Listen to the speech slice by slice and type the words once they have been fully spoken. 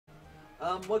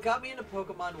What got me into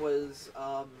Pokemon was,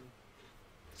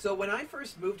 so when I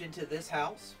first moved into this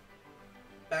house,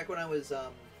 back when I was,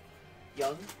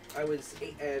 young, I was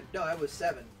no, I was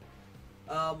 7.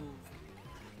 Um,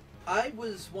 I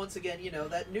was, once again, you know,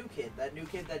 that new kid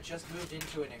that just moved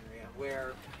into an area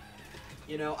where,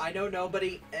 you know, I know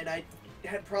nobody, and I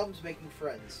had problems making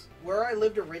friends. Where I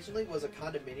lived originally was a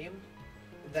condominium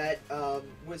that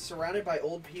was surrounded by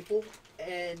old people,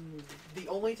 and the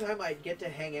only time I'd get to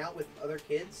hang out with other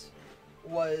kids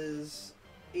was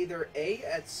either A,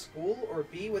 at school, or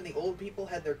B, when the old people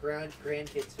had their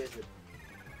grandkids visit.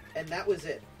 And that was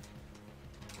it.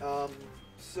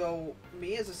 So,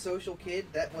 me as a social kid,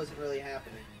 that wasn't really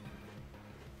happening.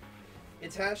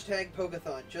 It's hashtag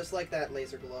Pokéthon, just like that,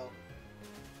 Laser Glow.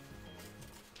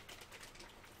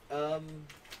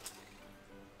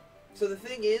 So the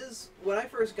thing is, when I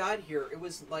first got here, it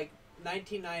was like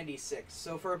 1996.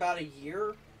 So for about a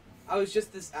year, I was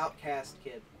just this outcast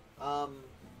kid. Well,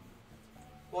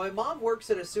 my mom works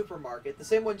at a supermarket, the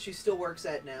same one she still works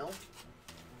at now.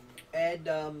 And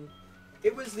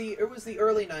it was the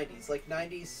early 90s, like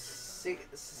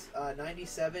 96,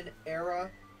 97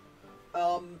 era.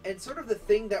 And sort of the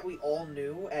thing that we all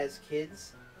knew as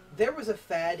kids, there was a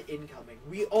fad incoming.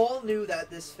 We all knew that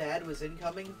this fad was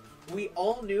incoming. We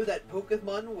all knew that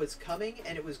Pokemon was coming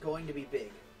and it was going to be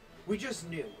big. We just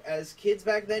knew. As kids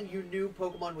back then, you knew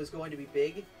Pokemon was going to be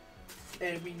big,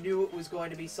 and we knew it was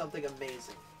going to be something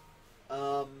amazing.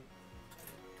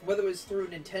 Whether it was through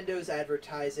Nintendo's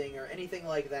advertising or anything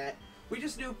like that, we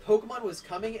just knew Pokemon was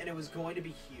coming and it was going to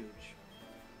be huge.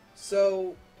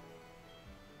 So,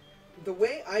 the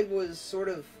way I was sort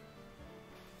of,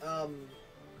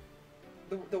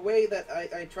 the way that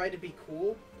I tried to be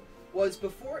cool was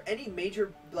before any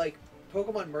major, like,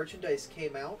 Pokemon merchandise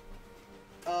came out,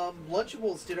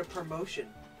 Lunchables did a promotion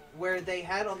where they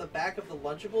had on the back of the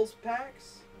Lunchables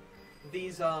packs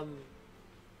these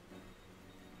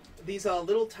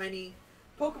little tiny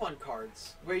Pokemon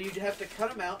cards where you'd have to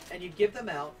cut them out and you'd give them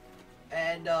out,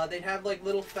 and they'd have like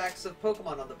little facts of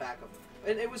Pokemon on the back of them,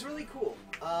 and it was really cool.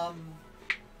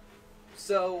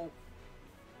 So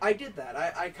I did that.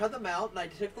 I cut them out and I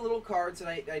took the little cards and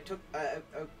I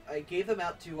gave them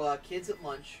out to kids at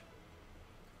lunch,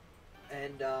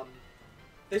 and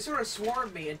they sort of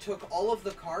swarmed me and took all of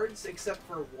the cards except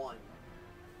for one.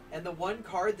 And the one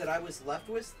card that I was left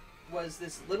with was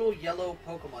this little yellow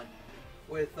Pokemon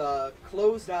with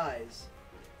closed eyes,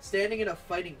 standing in a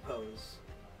fighting pose.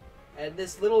 And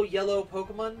this little yellow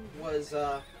Pokemon was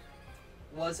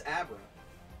Abra.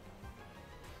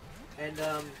 And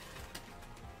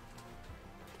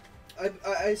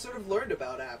I sort of learned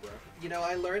about Abra. You know,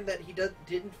 I learned that he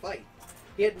didn't fight.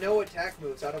 He had no attack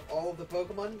moves out of all of the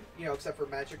Pokemon, you know, except for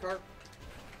Magikarp,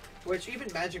 which even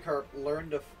Magikarp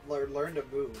learned to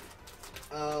move.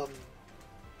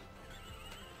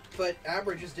 But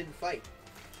Abra just didn't fight.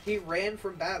 He ran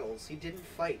from battles. He didn't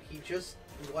fight. He just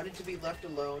wanted to be left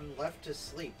alone, left to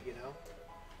sleep, you know?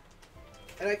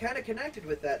 And I kind of connected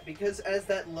with that, because as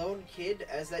that lone kid,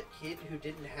 as that kid who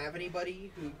didn't have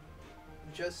anybody, who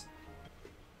just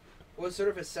was sort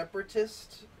of a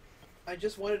separatist, I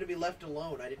just wanted to be left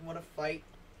alone. I didn't want to fight.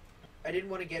 I didn't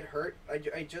want to get hurt.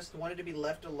 I just wanted to be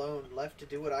left alone, left to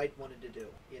do what I wanted to do,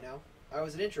 you know? I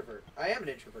was an introvert. I am an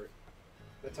introvert.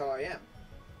 That's how I am.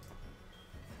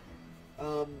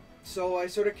 So I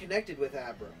sort of connected with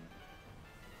Abra.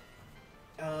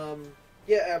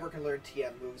 Yeah, Abra can learn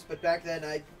TM moves, but back then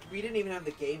we didn't even have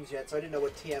the games yet, so I didn't know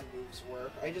what TM moves were.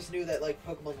 I just knew that, like,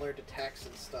 Pokemon learned attacks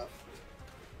and stuff.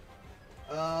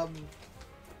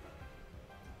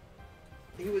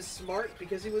 He was smart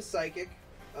because he was psychic,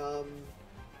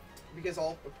 because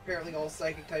apparently all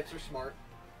psychic types are smart.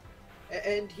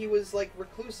 And he was, like,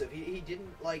 reclusive. He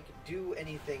didn't, like, do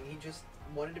anything. He just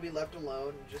wanted to be left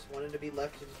alone, just wanted to be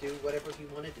left to do whatever he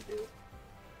wanted to do.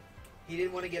 He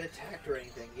didn't want to get attacked or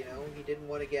anything, you know? He didn't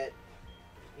want to get,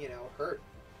 you know, hurt.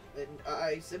 And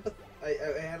I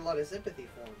had a lot of sympathy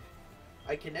for him.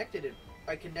 I connected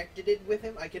with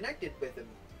him,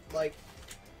 like,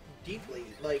 deeply,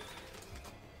 like,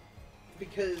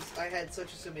 because I had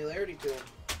such a similarity to him.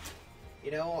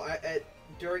 You know,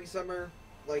 during summer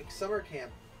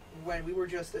camp, when we were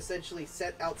just essentially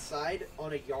set outside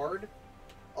on a yard,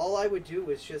 all I would do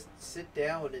was just sit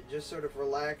down and just sort of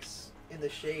relax in the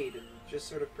shade and just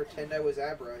sort of pretend I was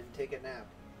Abra and take a nap.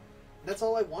 And that's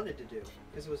all I wanted to do,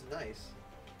 because it was nice.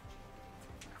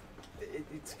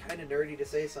 It's kind of nerdy to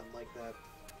say something like that.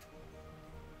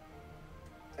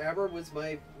 Abra was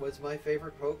my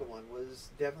favorite Pokemon. Was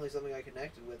definitely something I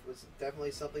connected with. Was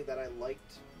definitely something that I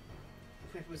liked.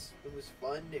 It was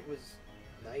fun. It was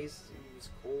nice. It was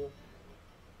cool.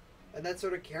 And that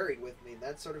sort of carried with me.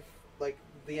 That's sort of like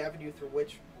the avenue through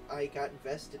which I got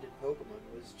invested in Pokemon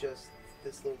was just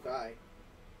this little guy.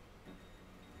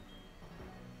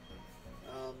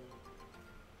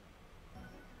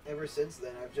 Ever since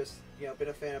then, I've just, been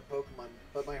a fan of Pokemon,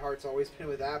 but my heart's always been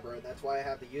with Abra, and that's why I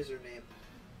have the username,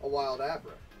 A Wild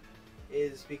Abra,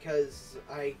 is because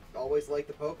I always liked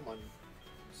the Pokemon,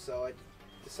 so I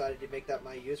decided to make that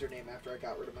my username after I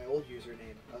got rid of my old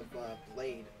username of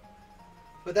Blade.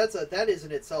 But that is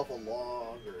in itself a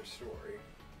longer story.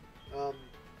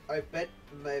 I've met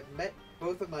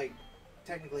both of my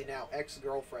technically now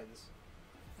ex-girlfriends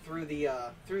through the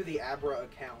Abra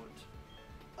account.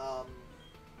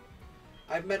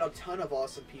 I've met a ton of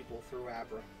awesome people through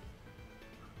Abra.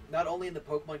 Not only in the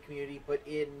Pokemon community, but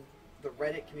in the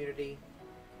Reddit community,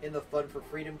 in the Fun for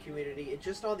Freedom community, and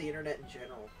just on the internet in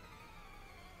general.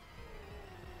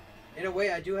 In a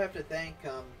way, I do have to thank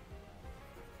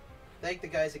the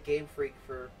guys at Game Freak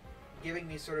for giving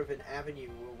me sort of an avenue,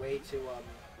 a way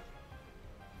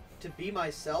to be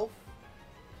myself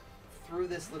through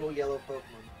this little yellow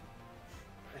Pokemon.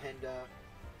 And,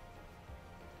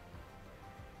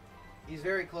 he's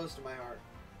very close to my heart.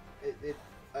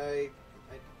 I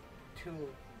too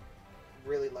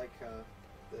really like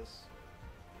this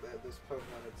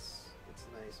Pokemon. It's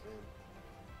nice, man.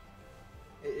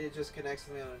 It just connects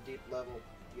with me on a deep level.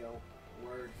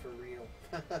 Word for real.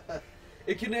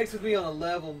 It connects with me on a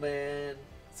level, man. It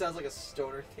sounds like a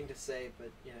stoner thing to say,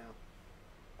 but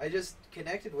I just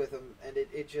connected with him, and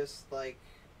it just like,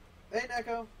 hey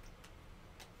Neko.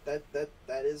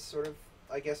 That is sort of,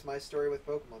 I guess, my story with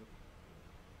Pokemon.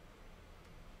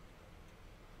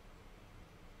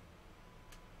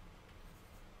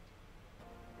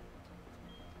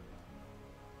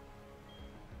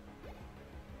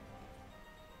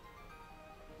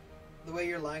 The way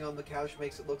you're lying on the couch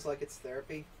makes it look like it's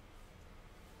therapy.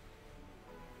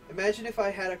 Imagine if I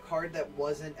had a card that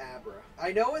wasn't Abra.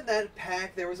 I know in that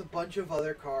pack there was a bunch of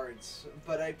other cards,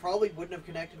 but I probably wouldn't have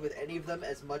connected with any of them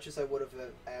as much as I would have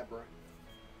with Abra.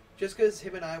 Just because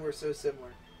him and I were so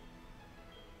similar.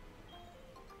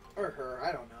 Or her,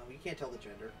 I don't know. You can't tell the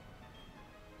gender.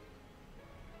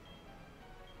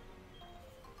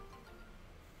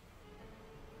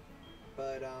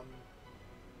 But,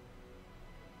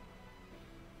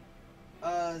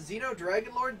 Xeno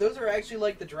Dragon Lord, those are actually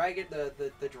like the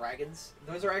dragons.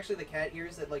 Those are actually the cat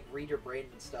ears that like read your brain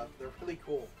and stuff. They're really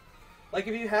cool. Like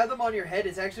if you have them on your head,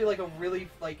 it's actually like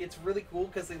it's really cool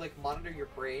because they like monitor your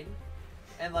brain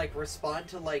and like respond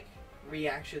to like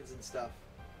reactions and stuff.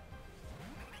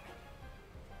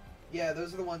 Yeah,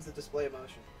 those are the ones that display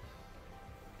emotion.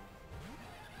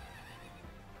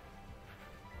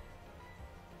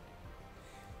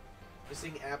 Just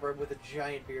seeing Abra with a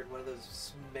giant beard, one of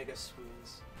those mega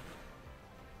spoons.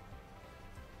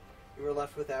 You were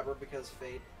left with Abra because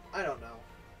fate. I don't know.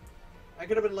 I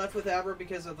could have been left with Abra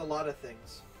because of a lot of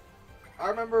things. I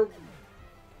remember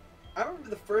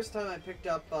the first time I picked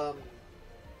up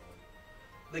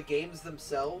the games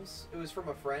themselves. It was from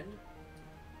a friend.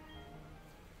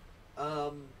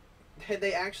 And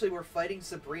they actually were fighting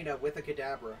Sabrina with a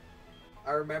Kadabra.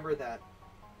 I remember that.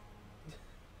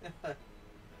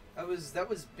 That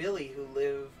was Billy who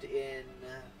lived in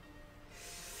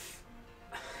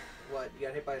what? You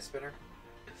got hit by a spinner?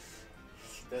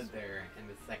 Stood there, and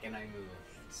the second I moved.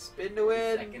 Spin to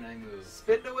win. The second I moved.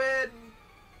 Spin to win.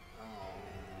 Oh.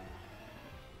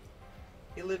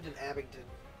 He lived in Abington.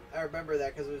 I remember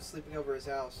that because I was sleeping over his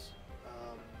house.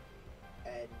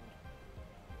 And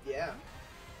yeah.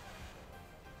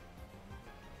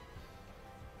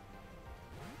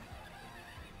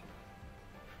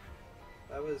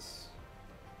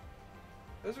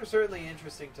 Those were certainly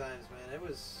interesting times, man.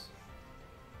 It's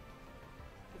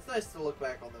nice to look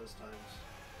back on those times.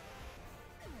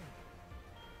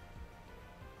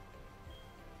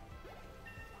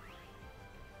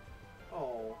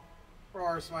 Oh, for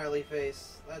our smiley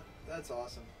face. That's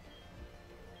awesome.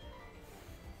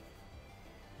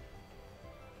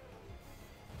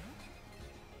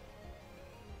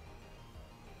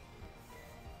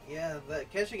 Yeah,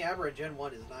 catching Abra in Gen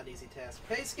 1 is not an easy task.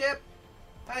 Hey, Skip!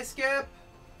 Hi, Skip!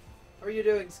 How are you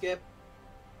doing, Skip?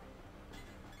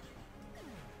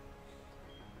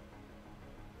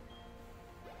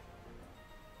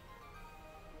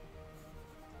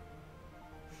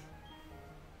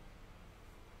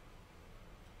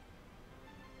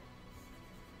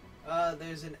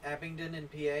 There's an Abingdon in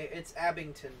PA. It's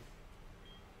Abington.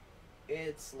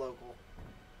 It's local.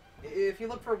 If you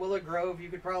look for Willow Grove, you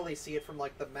could probably see it from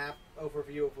like the map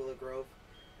overview of Willow Grove,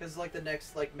 because it's like the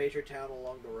next like major town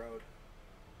along the road.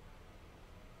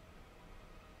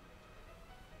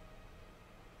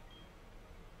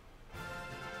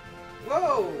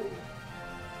 Whoa!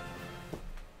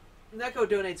 Neko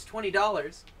donates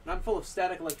 $20, and I'm full of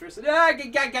static electricity. Ah,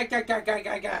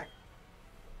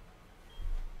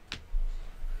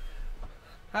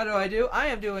 How do I do? I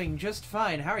am doing just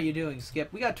fine. How are you doing,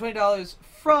 Skip? We got $20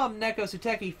 from Neko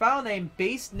Suteki. File name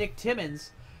Based Nick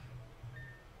Timmons.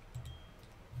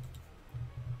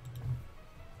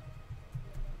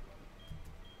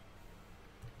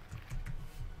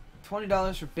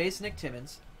 $20 for Based Nick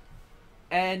Timmons.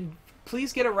 And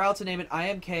please get a route to name it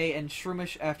IMK and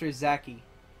Shroomish after Zaki.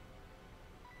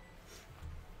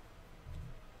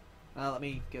 Let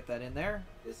me get that in there.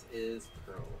 This is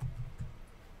Pearl.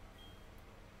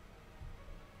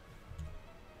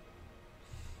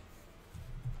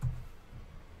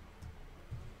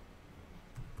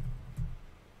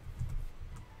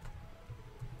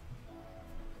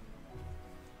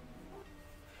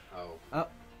 Oh.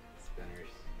 Spinners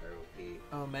are OP.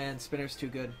 Oh man, Spinner's too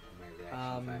good. My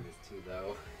reaction time is 2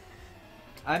 though.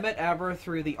 I met Abra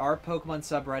through the R Pokemon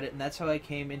subreddit, and that's how I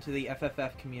came into the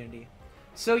FFF community.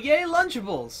 So yay,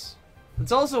 Lunchables!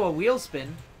 It's also a wheel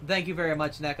spin. Thank you very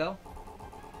much, Neko.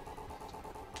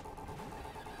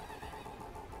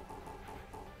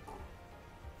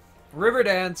 River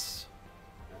Dance.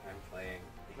 I'm playing.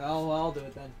 Oh, well, I'll do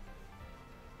it then.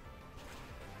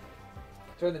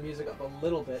 Turn the music up a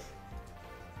little bit.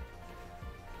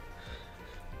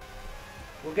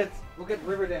 We'll get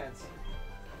River Dance.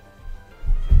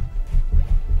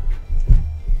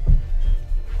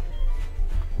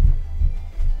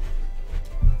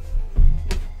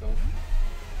 Don't.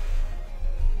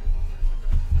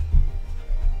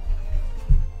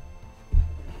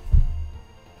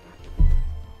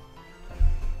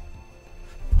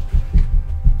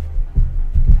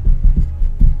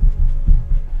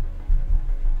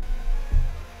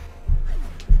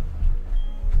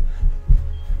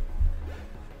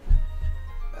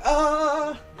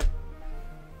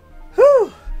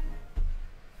 Whew.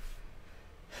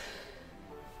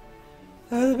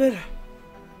 That was a bit.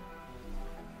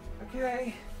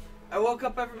 Okay. I woke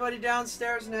up everybody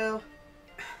downstairs now.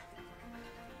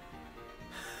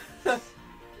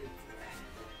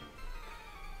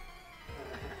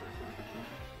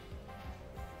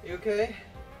 You okay?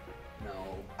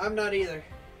 No. I'm not either.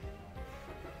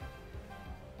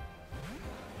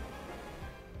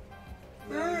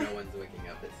 No one's waking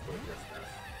up. It's still just us.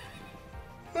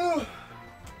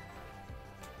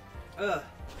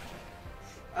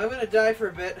 I'm gonna die for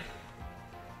a bit.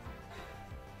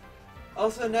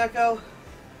 Also, Neko,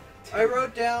 I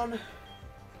wrote down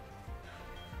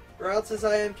routes as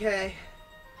IMK.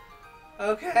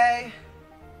 Okay?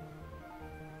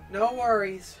 No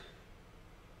worries.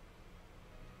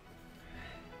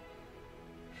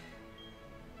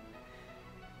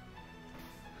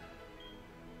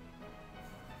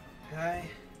 Okay.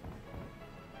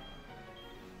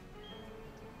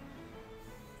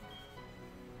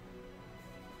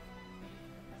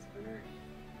 Spinner.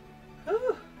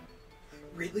 Oh,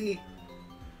 Really?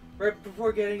 right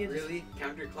before getting into... Really?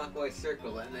 Counterclockwise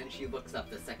circle, and then she looks up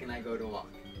the second I go to walk.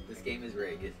 This game is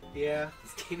rigged. Yeah.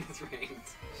 This game is rigged.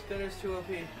 Spinner's too OP.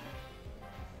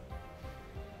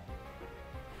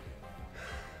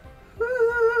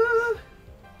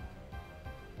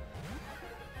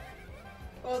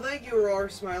 Well, thank you, Roar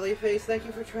Smiley Face. Thank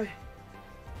you for trying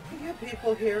to get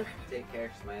people here. Take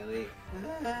care, Smiley.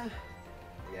 Ah,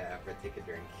 Yeah, after take a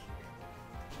drink.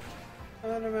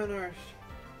 I'm malnourished.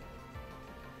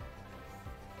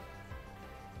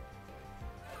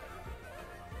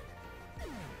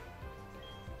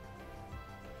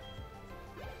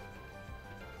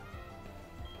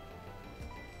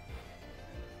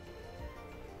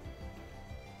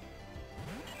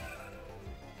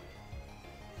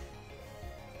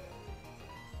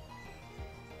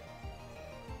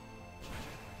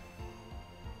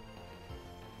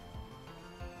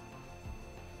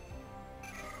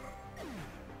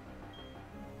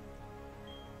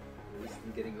 At least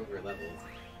I'm getting over leveled.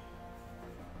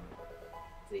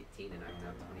 It's 18 and I'm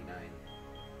now 29.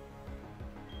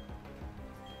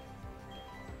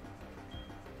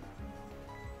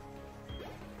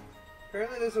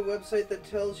 Apparently there's a website that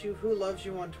tells you who loves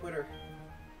you on Twitter.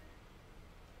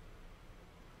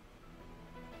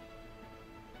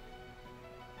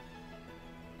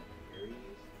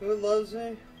 Who loves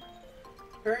me?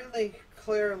 Apparently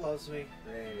Claire loves me.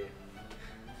 Hey.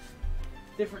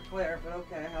 Different Claire, but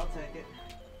okay, I'll take it.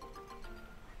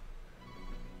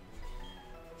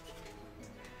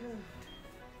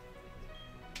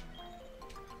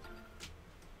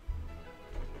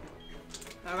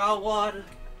 I got water.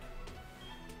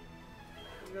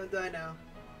 I'm gonna die now.